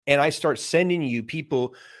and I start sending you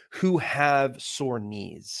people who have sore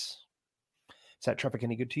knees. Is that traffic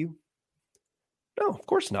any good to you? No, of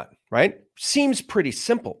course not, right? Seems pretty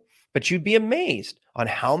simple, but you'd be amazed on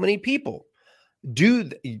how many people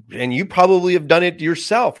and you probably have done it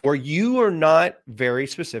yourself, where you are not very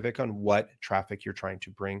specific on what traffic you're trying to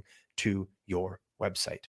bring to your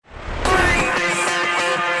website.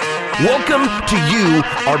 Welcome to You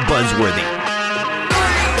Are Buzzworthy.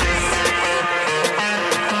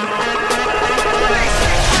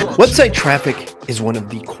 Website traffic is one of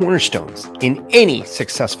the cornerstones in any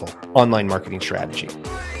successful online marketing strategy.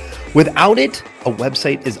 Without it, a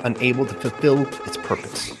website is unable to fulfill its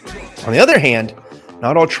purpose. On the other hand,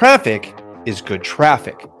 not all traffic is good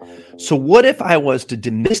traffic. So what if I was to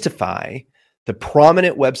demystify the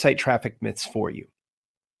prominent website traffic myths for you?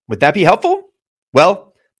 Would that be helpful?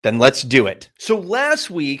 Well, then let's do it. So last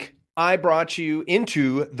week, I brought you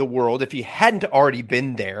into the world, if you hadn't already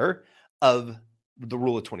been there, of the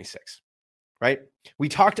rule of 26, right? We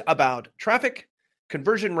talked about traffic,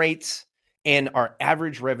 conversion rates, and our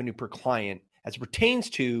average revenue per client as it pertains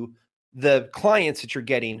to the clients that you're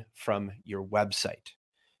getting from your website.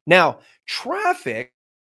 Now, traffic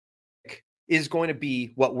is going to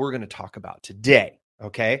be what we're going to talk about today,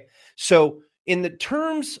 okay? So in the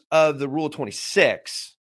terms of the rule of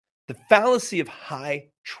 26, the fallacy of high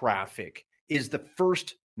traffic is the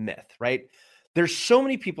first myth, right? There's so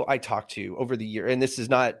many people I talk to over the year, and this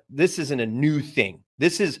isn't a new thing.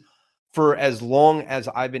 This is for as long as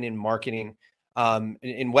I've been in marketing,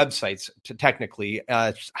 in websites, to technically,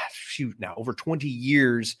 now over 20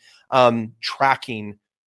 years, tracking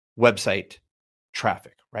website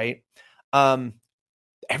traffic, right?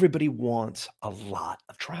 Everybody wants a lot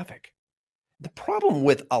of traffic. The problem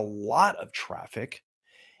with a lot of traffic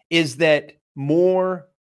is that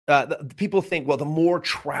people think, well, the more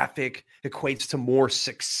traffic equates to more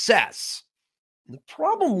success. The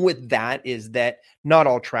problem with that is that not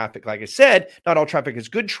all traffic, like I said, not all traffic is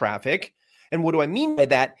good traffic. And what do I mean by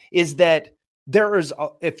that is that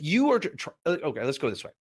if you are, okay, let's go this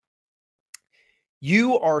way.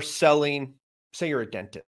 You are selling, say you're a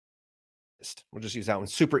dentist. We'll just use that one.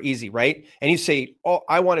 Super easy, right? And you say, oh,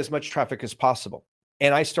 I want as much traffic as possible.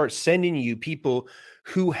 And I start sending you people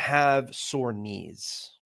who have sore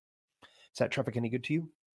knees. Is that traffic any good to you?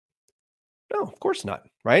 No, of course not,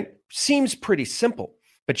 right? Seems pretty simple,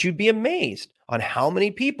 but you'd be amazed on how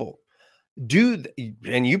many people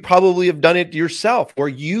and you probably have done it yourself, where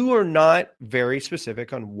you are not very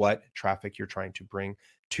specific on what traffic you're trying to bring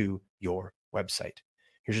to your website.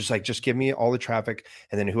 You're just like, just give me all the traffic,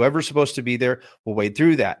 and then whoever's supposed to be there will wade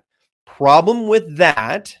through that. Problem with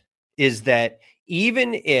that is that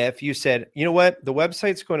even if you said, you know what, the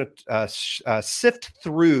website's going to sift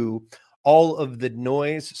through all of the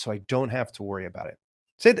noise, so I don't have to worry about it.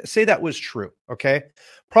 Say that was true, okay?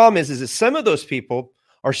 Problem is that some of those people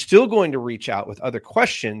are still going to reach out with other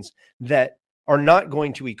questions that are not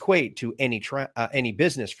going to equate to any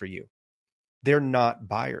business for you. They're not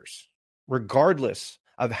buyers, regardless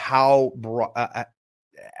of how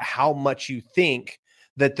much you think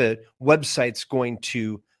that the website's going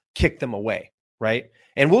to kick them away, right?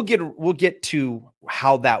 And we'll get to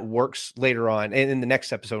how that works later on and in the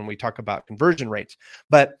next episode when we talk about conversion rates.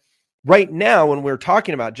 But right now, when we're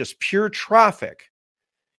talking about just pure traffic,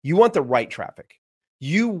 you want the right traffic.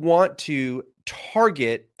 You want to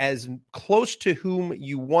target as close to whom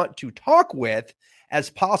you want to talk with as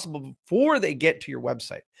possible before they get to your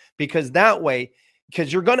website, because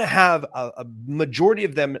you're going to have a majority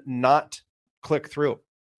of them not click through.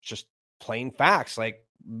 It's just plain facts. Like,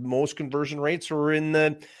 most conversion rates are in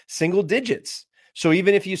the single digits. So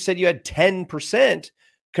even if you said you had 10%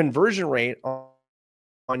 conversion rate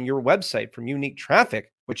on your website from unique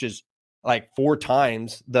traffic, which is like 4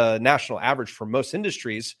 times the national average for most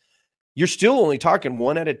industries, you're still only talking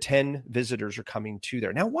 1 out of 10 visitors are coming to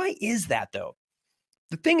there. Now, why is that though?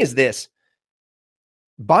 The thing is this: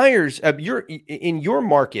 buyers, in your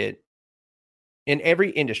market, in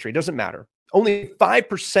every industry, it doesn't matter, only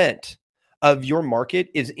 5% of your market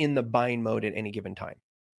is in the buying mode at any given time,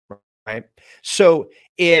 right? So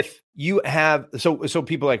if you have, so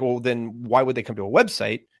people are like, well, then why would they come to a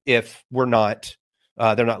website if they're not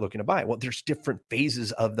looking to buy? Well, there's different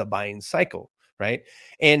phases of the buying cycle, right?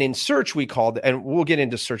 And in search, and we'll get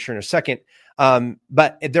into search here in a second,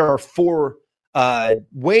 but there are 4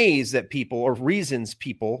 ways that reasons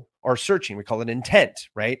people are searching. We call it intent,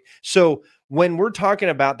 right? So when we're talking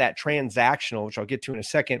about that transactional, which I'll get to in a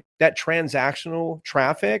second, that transactional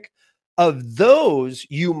traffic, of those,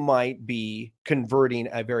 you might be converting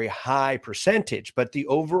a very high percentage, but the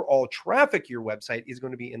overall traffic to your website is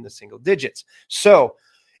going to be in the single digits. So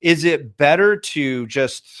Is it better to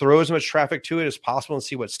just throw as much traffic to it as possible and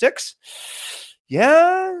see what sticks?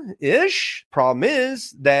 Yeah, ish. Problem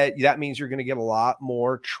is that means you're going to get a lot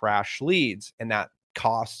more trash leads, and that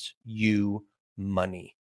costs you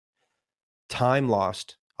money. Time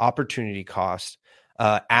lost, opportunity cost,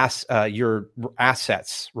 your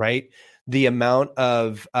assets, right? The amount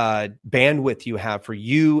of bandwidth you have for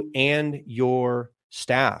you and your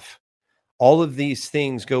staff. All of these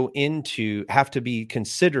things have to be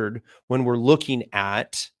considered when we're looking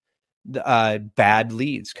at the bad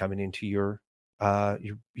leads coming into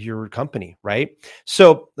your company, right?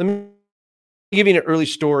 So let me give you an early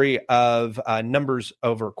story of numbers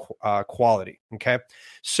over quality. Okay,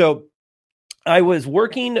 so I was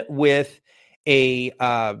working with a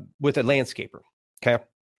landscaper. Okay,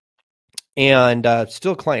 and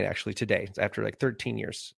still a client actually today after like 13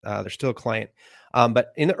 years. They're still a client,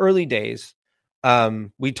 but in the early days,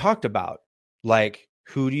 we talked about like,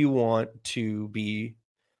 who do you want to be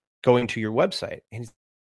going to your website? And he's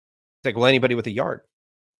like, well, anybody with a yard.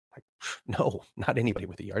 Like, no, not anybody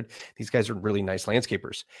with a yard. These guys are really nice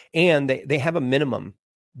landscapers, and they have a minimum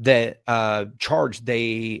that charge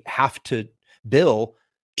they have to bill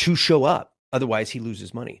to show up. Otherwise, he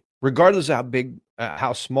loses money, regardless of how big,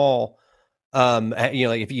 how small.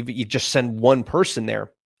 Like if you just send one person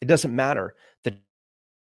there, it doesn't matter. The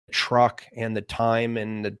truck and the time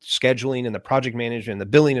and the scheduling and the project management and the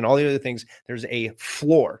billing and all the other things, there's a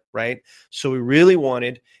floor, right? So we really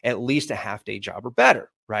wanted at least a half-day job or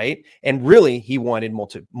better, right? And really, he wanted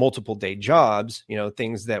multiple day jobs,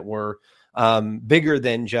 things that were bigger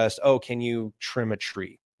than just, oh, can you trim a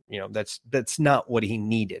tree? That's not what he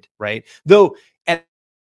needed, right? Though at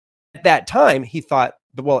that time, he thought,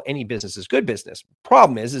 well, any business is good business.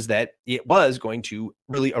 Problem is that it was going to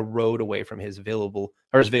really erode away from his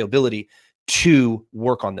availability to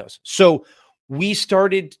work on those. So we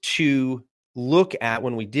started to look at,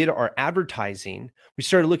 when we did our advertising, we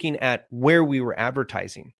started looking at where we were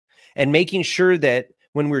advertising and making sure that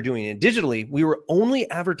when we were doing it digitally, we were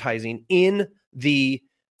only advertising in the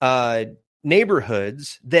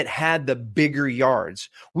neighborhoods that had the bigger yards.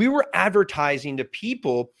 We were advertising to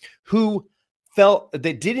people who felt that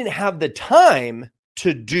they didn't have the time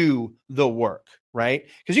to do the work, right?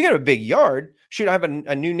 Because you got a big yard. Shoot, I have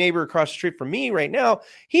a new neighbor across the street from me right now.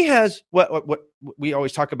 He has what we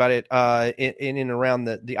always talk about it in and around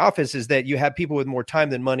the office, is that you have people with more time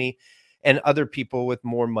than money and other people with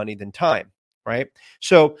more money than time, right?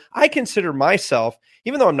 So I consider myself,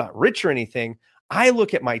 even though I'm not rich or anything, I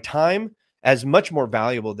look at my time as much more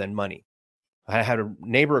valuable than money. I had a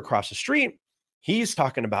neighbor across the street. He's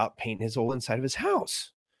talking about painting his whole inside of his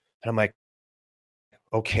house. And I'm like,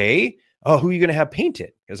 okay, oh, who are you going to have paint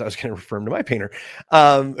it? Because I was going to refer him to my painter,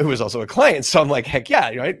 who was also a client. So I'm like, heck yeah,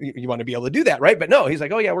 right? You want to be able to do that, right? But no, he's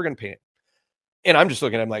like, oh yeah, we're going to paint it. And I'm just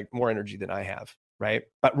looking at him like, more energy than I have, right?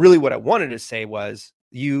 But really what I wanted to say was,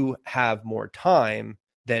 you have more time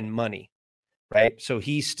than money, right? So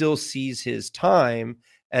he still sees his time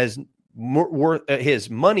as his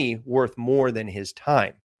money worth more than his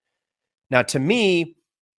time. Now, to me,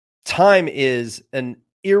 time is an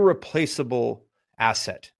irreplaceable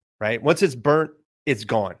asset, right? Once it's burnt, it's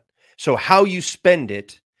gone. So how you spend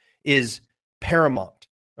it is paramount,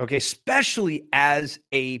 okay? Especially as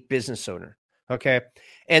a business owner, okay?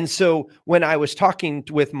 And so when I was talking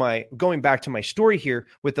with going back to my story here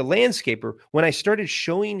with the landscaper, when I started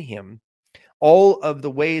showing him all of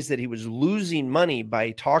the ways that he was losing money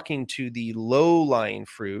by talking to the low-lying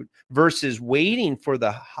fruit versus waiting for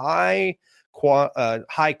the high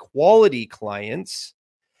quality clients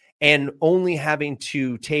and only having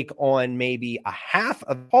to take on maybe a half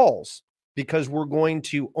of calls because we're going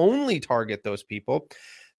to only target those people.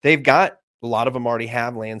 They've got, a lot of them already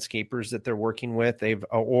have landscapers that they're working with.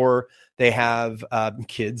 They have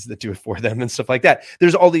kids that do it for them and stuff like that.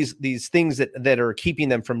 There's all these things that are keeping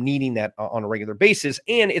them from needing that on a regular basis.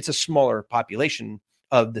 And it's a smaller population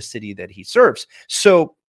of the city that he serves.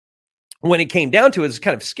 So when it came down to it, it's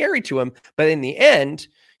kind of scary to him. But in the end,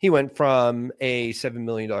 he went from a $7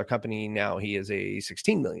 million company. Now he is a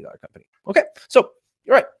 $16 million company. Okay. So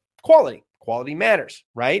you're right. Quality matters,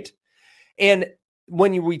 right? And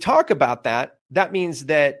when we talk about that, that means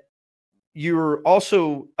that you're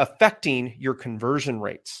also affecting your conversion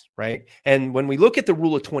rates, right? And when we look at the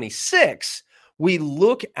rule of 26, we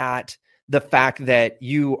look at the fact that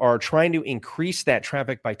you are trying to increase that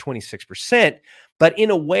traffic by 26%, but in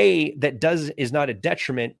a way that is not a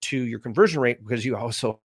detriment to your conversion rate, because you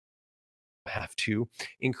also have to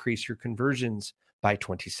increase your conversions by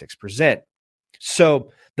 26%.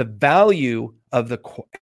 So the value of the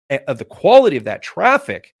quality of that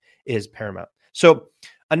traffic is paramount. So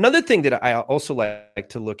Another thing that I also like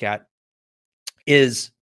to look at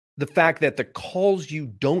is the fact that the calls you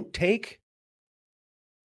don't take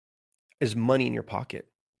is money in your pocket,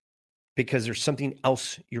 because there's something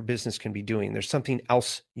else your business can be doing. There's something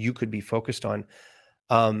else you could be focused on,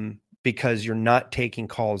 because you're not taking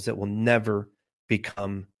calls that will never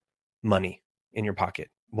become money in your pocket,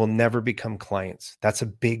 will never become clients. That's a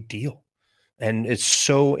big deal. And it's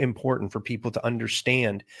so important for people to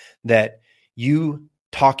understand that you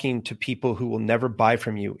talking to people who will never buy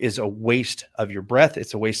from you is a waste of your breath.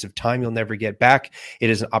 It's a waste of time you'll never get back. It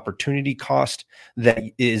is an opportunity cost that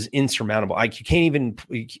is insurmountable. You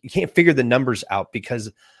can't figure the numbers out,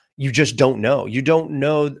 because you just don't know. You don't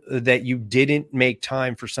know that you didn't make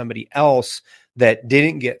time for somebody else that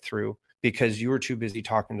didn't get through because you were too busy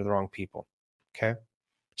talking to the wrong people. Okay.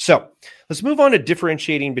 So let's move on to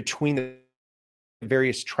differentiating between the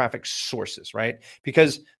various traffic sources, right?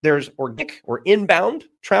 Because there's organic or inbound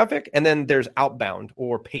traffic, and then there's outbound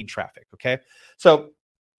or paid traffic. Okay. So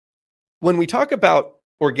when we talk about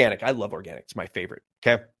organic, I love organic. It's my favorite.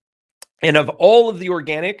 Okay. And of all of the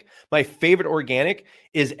organic, my favorite organic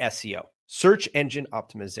is SEO, search engine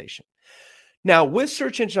optimization. Now, with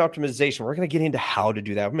search engine optimization, we're going to get into how to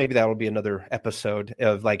do that. Maybe that'll be another episode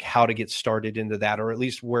of like how to get started into that, or at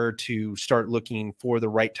least where to start looking for the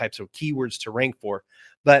right types of keywords to rank for.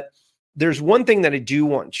 But there's one thing that I do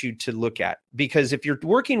want you to look at, because if you're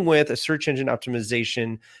working with a search engine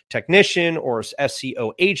optimization technician or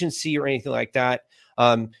SEO agency or anything like that,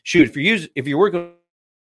 if you're working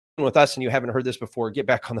with us and you haven't heard this before, get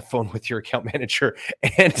back on the phone with your account manager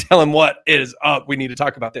and tell him what is up. We need to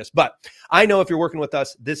talk about this. But I know if you're working with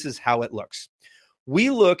us, this is how it looks.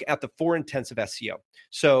 We look at the 4 intents of SEO.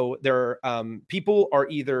 So people are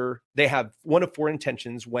they have one of 4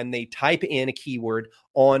 intentions when they type in a keyword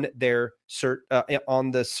on their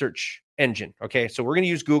on the search engine. Okay. So we're going to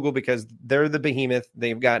use Google because they're the behemoth.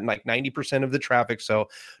 They've got like 90% of the traffic. So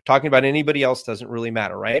talking about anybody else doesn't really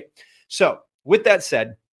matter. Right. So with that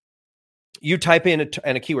said, you type in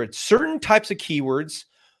a keyword. Certain types of keywords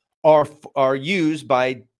are used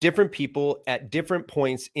by different people at different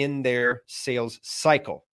points in their sales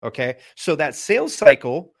cycle. Okay. So that sales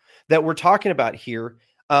cycle that we're talking about here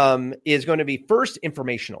is going to be first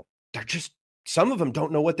informational. Some of them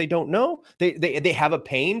don't know what they don't know. They have a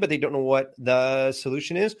pain, but they don't know what the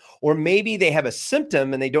solution is. Or maybe they have a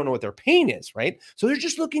symptom and they don't know what their pain is, right? So they're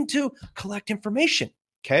just looking to collect information.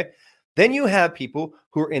 Okay. Then you have people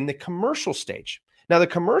who are in the commercial stage. Now, the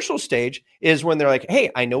commercial stage is when they're like,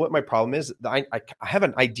 hey, I know what my problem is. I have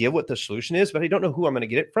an idea what the solution is, but I don't know who I'm going to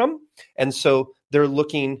get it from. And so they're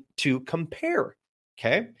looking to compare.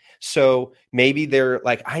 Okay. So maybe they're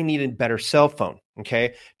like, I need a better cell phone.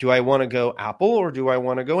 Okay. Do I want to go Apple or do I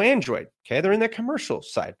want to go Android? Okay. They're in the commercial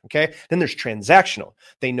side. Okay. Then there's transactional.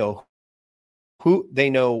 They know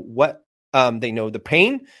what. They know the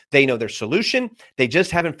pain, they know their solution. They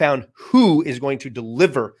just haven't found who is going to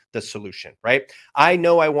deliver the solution, right? I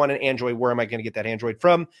know I want an Android. Where am I going to get that Android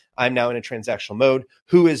from? I'm now in a transactional mode.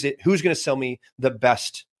 Who is it? Who's going to sell me the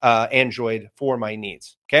best Android for my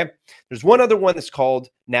needs? Okay. There's one other one that's called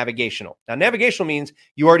navigational. Now, navigational means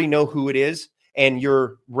you already know who it is and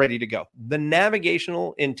you're ready to go. The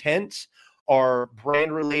navigational intents are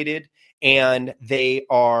brand related, and they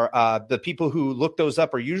are the people who look those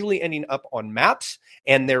up are usually ending up on maps,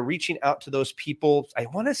 and they're reaching out to those people. I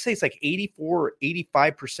want to say it's like 84 or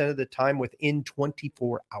 85% of the time within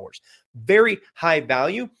 24 hours. Very high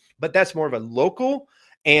value, but that's more of a local,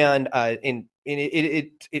 and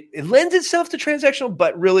it lends itself to transactional,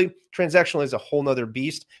 but really transactional is a whole nother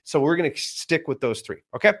beast. So we're going to stick with those 3.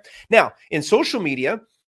 Okay. Now in social media,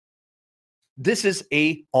 this is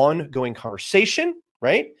a ongoing conversation,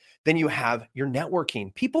 right? Then you have your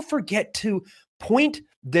networking. People forget to point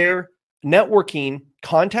their networking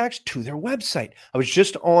contacts to their website. I was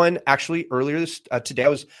just on actually earlier today. I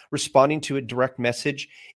was responding to a direct message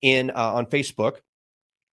on Facebook,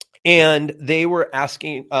 and they were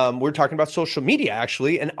asking. We're talking about social media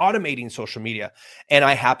actually, and automating social media. And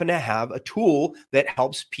I happen to have a tool that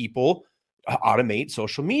helps people automate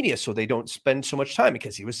social media so they don't spend so much time,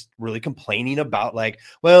 because he was really complaining about like,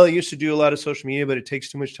 well, I used to do a lot of social media, but it takes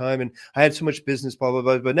too much time and I had so much business, blah, blah,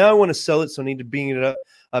 blah, but now I want to sell it. So I need to bring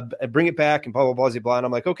it back and blah, blah, blah, blah, blah. And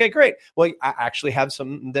I'm like, okay, great. Well, I actually have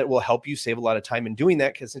something that will help you save a lot of time in doing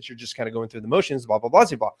that, because since you're just kind of going through the motions, blah, blah, blah,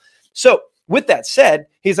 blah, blah. So with that said,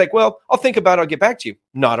 he's like, well, I'll think about it. I'll get back to you.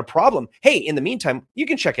 Not a problem. Hey, in the meantime, you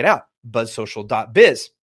can check it out. buzzsocial.biz.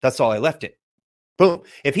 That's all I left it. Boom.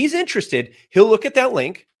 If he's interested, he'll look at that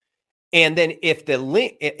link. And then if the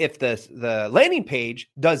landing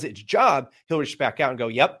page does its job, he'll reach back out and go,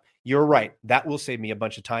 yep, You're right. That will save me a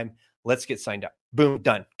bunch of time. Let's get signed up. Boom,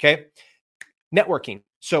 done. Okay. Networking.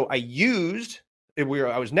 So I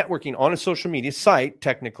was networking on a social media site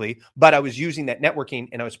technically, but I was using that networking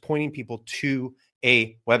and I was pointing people to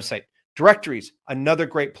a website. Directories, another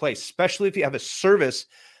great place, especially if you have a service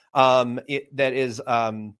it's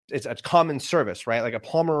a common service, right? Like a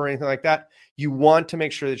plumber or anything like that. You want to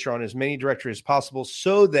make sure that you're on as many directories as possible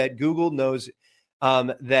so that Google knows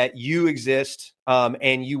that you exist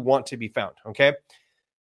and you want to be found. Okay.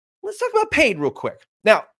 Let's talk about paid real quick.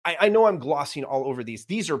 Now, I know I'm glossing all over these.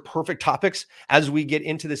 These are perfect topics as we get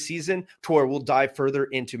into the season to where we'll dive further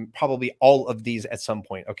into probably all of these at some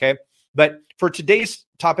point. Okay. But for today's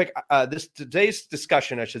topic, today's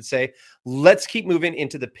discussion, I should say, let's keep moving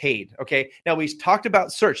into the paid. Okay. Now we talked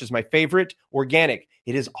about search as my favorite organic.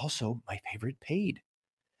 It is also my favorite paid.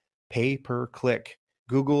 Pay per click.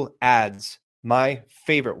 Google Ads, my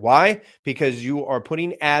favorite. Why? Because you are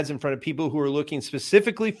putting ads in front of people who are looking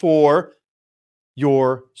specifically for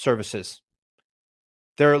your services.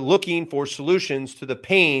 They're looking for solutions to the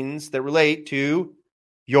pains that relate to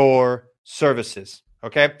your services.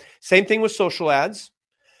 Okay. Same thing with social ads.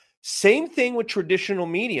 Same thing with traditional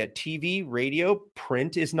media, TV, radio,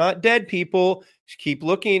 print is not dead, people. Just keep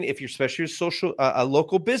looking. If you're especially a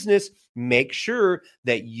local business, make sure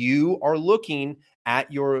that you are looking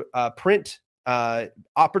at your print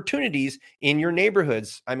opportunities in your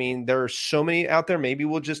neighborhoods. I mean, there are so many out there. Maybe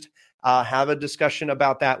we'll just have a discussion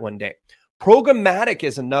about that one day. Programmatic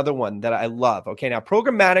is another one that I love. Okay, now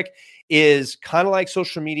programmatic is kind of like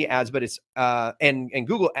social media ads, but it's and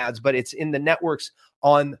Google ads, but it's in the networks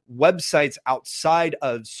on websites outside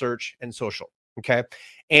of search and social. Okay,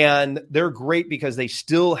 and they're great because they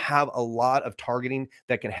still have a lot of targeting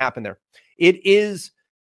that can happen there. It is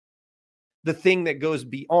the thing that goes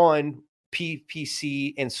beyond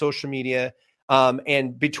PPC and social media,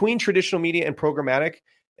 and between traditional media and programmatic.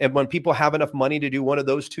 And when people have enough money to do one of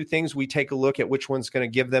those two things, we take a look at which one's going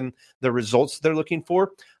to give them the results they're looking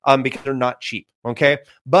for, because they're not cheap. Okay.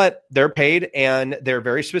 But they're paid and they're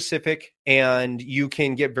very specific and you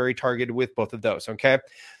can get very targeted with both of those. Okay.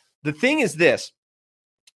 The thing is this,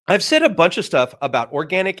 I've said a bunch of stuff about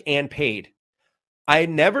organic and paid. I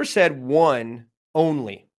never said one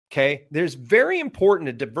only. Okay. There's very important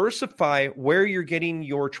to diversify where you're getting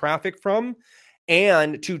your traffic from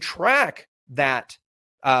and to track that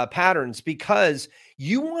patterns, because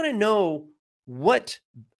you want to know what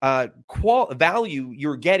value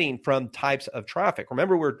you're getting from types of traffic.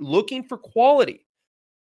 Remember, we're looking for quality.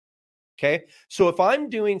 Okay. So if I'm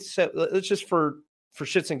doing, let's just for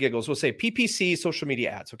shits and giggles, we'll say PPC, social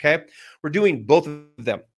media ads. Okay. We're doing both of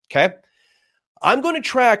them. Okay. I'm going to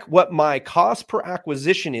track what my cost per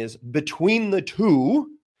acquisition is between the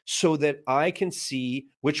two so that I can see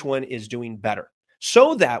which one is doing better.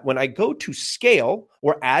 So that when I go to scale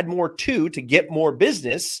or add more to get more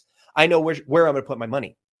business, I know where I'm going to put my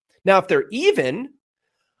money. Now, if they're even,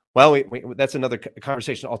 well, that's another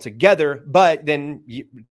conversation altogether. But then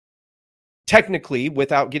technically,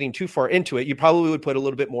 without getting too far into it, you probably would put a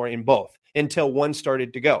little bit more in both until one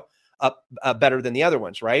started to go up better than the other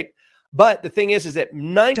ones, right? But the thing is that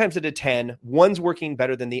 9 times out of 10, one's working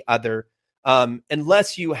better than the other.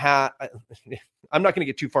 Unless you have, I'm not going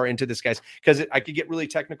to get too far into this, guys, because I could get really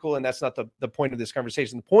technical and that's not the point of this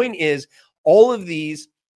conversation. The point is all of these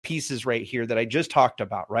pieces right here that I just talked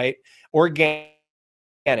about, right? Organic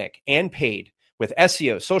and paid with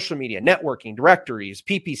SEO, social media, networking, directories,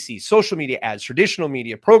 PPC, social media ads, traditional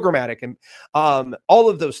media, programmatic, and all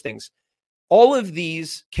of those things. All of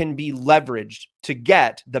these can be leveraged to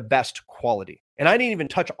get the best quality. And I didn't even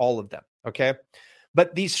touch all of them. Okay.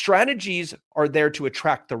 But these strategies are there to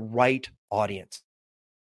attract the right audience.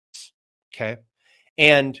 Okay.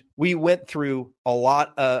 And we went through a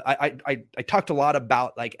lot. I talked a lot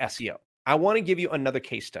about like SEO. I want to give you another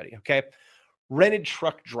case study. Okay. Rented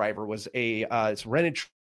Truck Driver was it's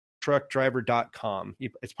rentedtruckdriver.com.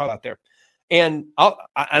 It's probably out there. And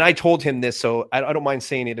I told him this, so I don't mind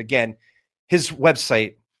saying it again. His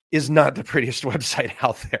website is not the prettiest website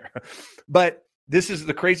out there, but this is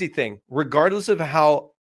the crazy thing. Regardless of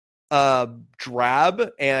how drab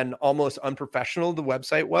and almost unprofessional the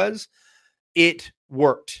website was, it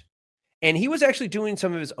worked. And he was actually doing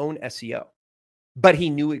some of his own SEO, but he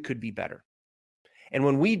knew it could be better. And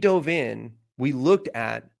when we dove in, we looked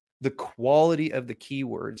at the quality of the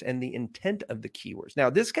keywords and the intent of the keywords. Now,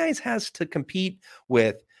 this guy has to compete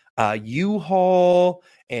with U-Haul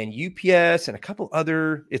and UPS and a couple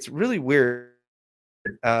other, it's really weird,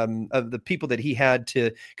 of the people that he had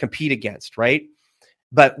to compete against, right?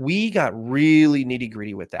 But we got really nitty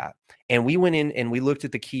gritty with that. And we went in and we looked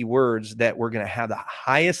at the keywords that were going to have the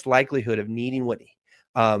highest likelihood of needing what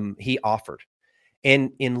he offered.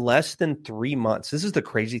 And in less than 3 months, this is the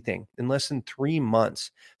crazy thing, in less than 3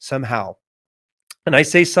 months, somehow, and I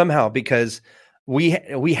say somehow because we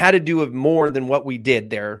had to do more than what we did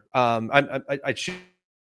there. I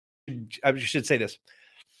should say this.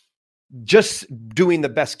 Just doing the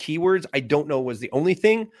best keywords, I don't know was the only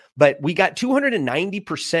thing, but we got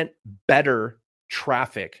 290% better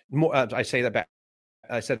traffic. More, I said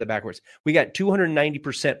that backwards. We got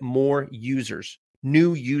 290% more users,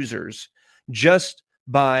 new users, just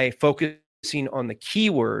by focusing on the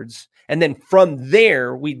keywords. And then from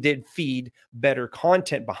there, we did feed better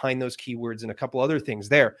content behind those keywords and a couple other things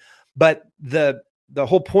there. But the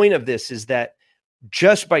whole point of this is that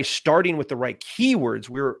just by starting with the right keywords,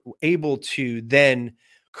 we were able to then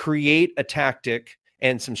create a tactic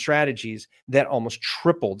and some strategies that almost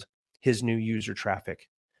tripled his new user traffic.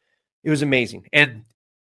 It was amazing. And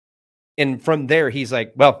from there, he's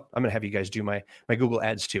like, well, I'm going to have you guys do my Google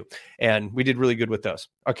ads too. And we did really good with those.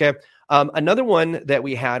 Okay. Another one that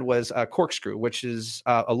we had was Corkscrew, which is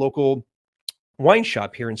a local wine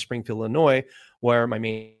shop here in Springfield, Illinois, where my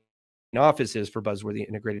main office is for Buzzworthy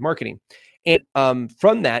Integrated Marketing. And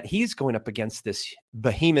from that, he's going up against this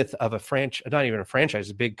behemoth of not even a franchise,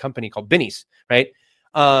 a big company called Binny's, right?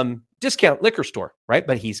 Discount liquor store, right?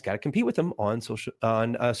 But he's got to compete with them on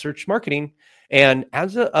search marketing. And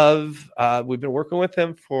as of, we've been working with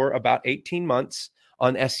him for about 18 months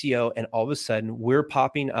on SEO. And all of a sudden we're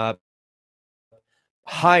popping up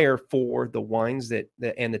higher for the wines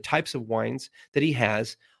and the types of wines that he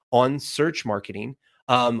has on search marketing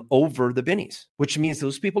over the Binny's, which means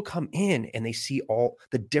those people come in and they see all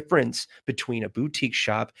the difference between a boutique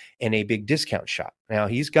shop and a big discount shop. Now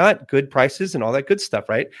he's got good prices and all that good stuff,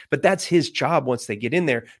 right? But that's his job once they get in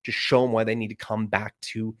there to show them why they need to come back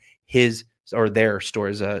to his or their store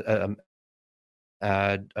as a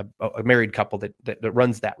married couple that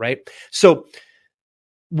runs that, right? So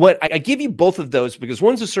what I give you both of those because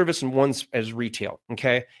one's a service and one's as retail,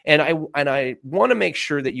 okay? And I want to make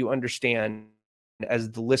sure that you understand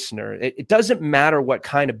as the listener, it doesn't matter what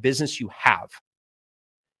kind of business you have.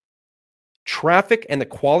 Traffic and the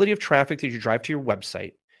quality of traffic that you drive to your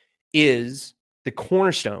website is the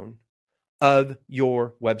cornerstone of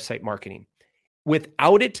your website marketing.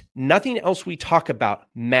 Without it, nothing else we talk about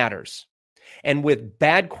matters. And with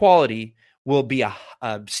bad quality will be a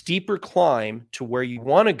steeper climb to where you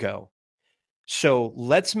want to go. So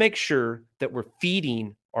let's make sure that we're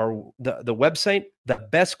feeding the website the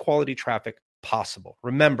best quality traffic possible.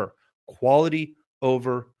 Remember, quality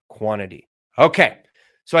over quantity. Okay.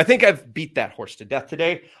 So I think I've beat that horse to death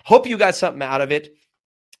today. Hope you got something out of it.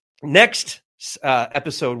 Next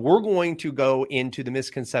episode, we're going to go into the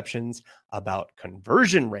misconceptions about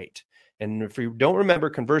conversion rate. And if you don't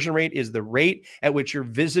remember, conversion rate is the rate at which your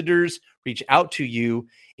visitors reach out to you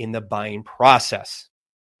in the buying process.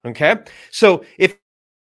 Okay. So if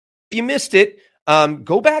you missed it,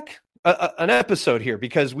 go back an episode here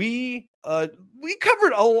because we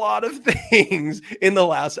covered a lot of things in the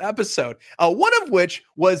last episode. One of which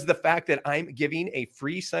was the fact that I'm giving a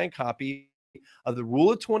free signed copy of the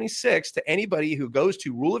Rule of 26 to anybody who goes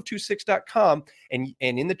to ruleof26.com and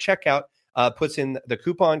in the checkout puts in the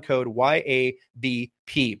coupon code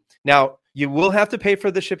YABP. Now, you will have to pay for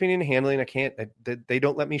the shipping and handling. They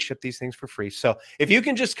don't let me ship these things for free. So if you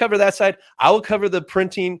can just cover that side, I will cover the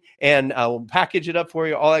printing and I will package it up for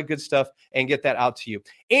you, all that good stuff, and get that out to you.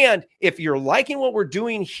 And if you're liking what we're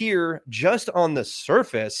doing here just on the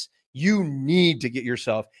surface, you need to get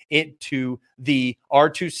yourself into the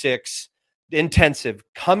R26 intensive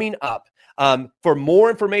coming up. For more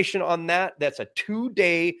information on that, that's a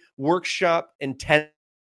 2-day workshop intensive.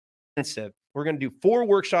 We're going to do 4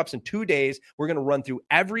 workshops in 2 days. We're going to run through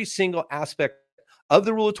every single aspect of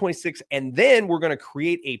the Rule of 26, and then we're going to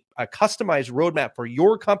create a customized roadmap for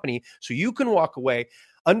your company so you can walk away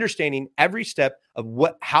understanding every step of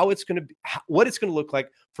what it's going to look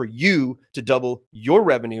like for you to double your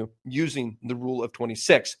revenue using the Rule of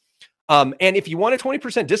 26. And if you want a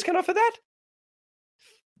 20% discount off of that,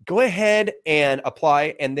 go ahead and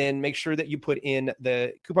apply, and then make sure that you put in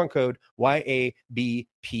the coupon code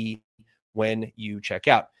YABP when you check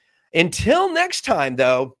out. Until next time,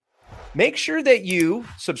 though, make sure that you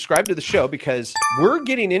subscribe to the show because we're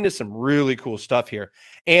getting into some really cool stuff here.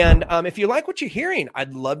 And if you like what you're hearing,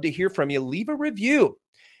 I'd love to hear from you. Leave a review.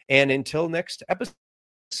 And until next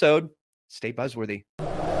episode, stay buzzworthy.